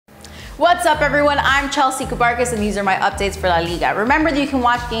What's up everyone, I'm Chelsea Cabarcas and these are my updates for La Liga. Remember that you can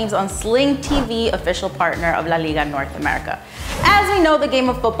watch games on Sling TV, official partner of La Liga North America. As we know, the game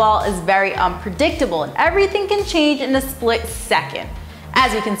of football is very unpredictable and everything can change in a split second,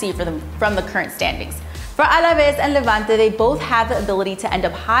 as you can see from the current standings. For Alavés and Levante, they both have the ability to end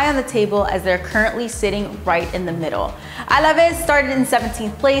up high on the table as they're currently sitting right in the middle. Alavés started in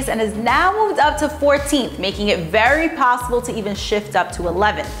 17th place and has now moved up to 14th, making it very possible to even shift up to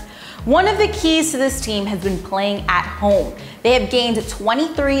 11th. One of the keys to this team has been playing at home. They have gained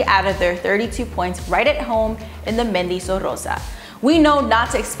 23 out of their 32 points right at home in the Mendiso Rosa. We know not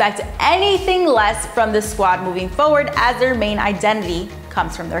to expect anything less from this squad moving forward, as their main identity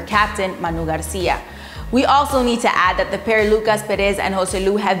comes from their captain, Manu Garcia. We also need to add that the pair Lucas Perez and Jose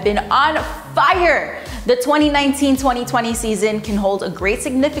Lu have been on fire. The 2019-2020 season can hold a great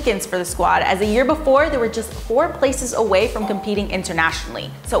significance for the squad, as the year before they were just 4 places away from competing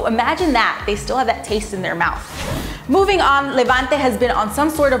internationally. So imagine that, they still have that taste in their mouth. Moving on, Levante has been on some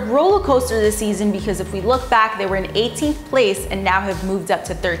sort of roller coaster this season, because if we look back, they were in 18th place and now have moved up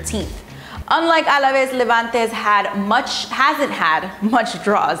to 13th. Unlike Alavés, Levante hasn't had much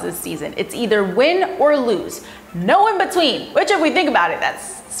draws this season. It's either win or lose. No in between, which if we think about it,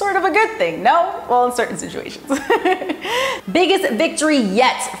 that's sort of a good thing, no? Well, in certain situations. Biggest victory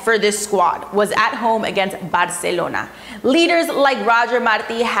yet for this squad was at home against Barcelona. Leaders like Roger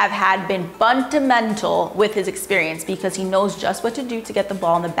Martí have been fundamental with his experience, because he knows just what to do to get the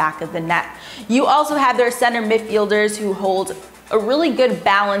ball in the back of the net. You also have their center midfielders who hold a really good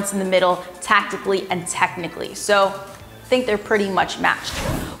balance in the middle, tactically and technically. So I think they're pretty much matched.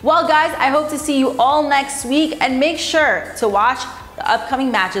 Well guys, I hope to see you all next week, and make sure to watch the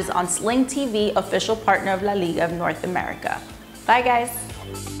upcoming matches on Sling TV, official partner of La Liga of North America. Bye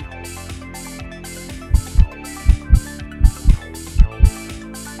guys.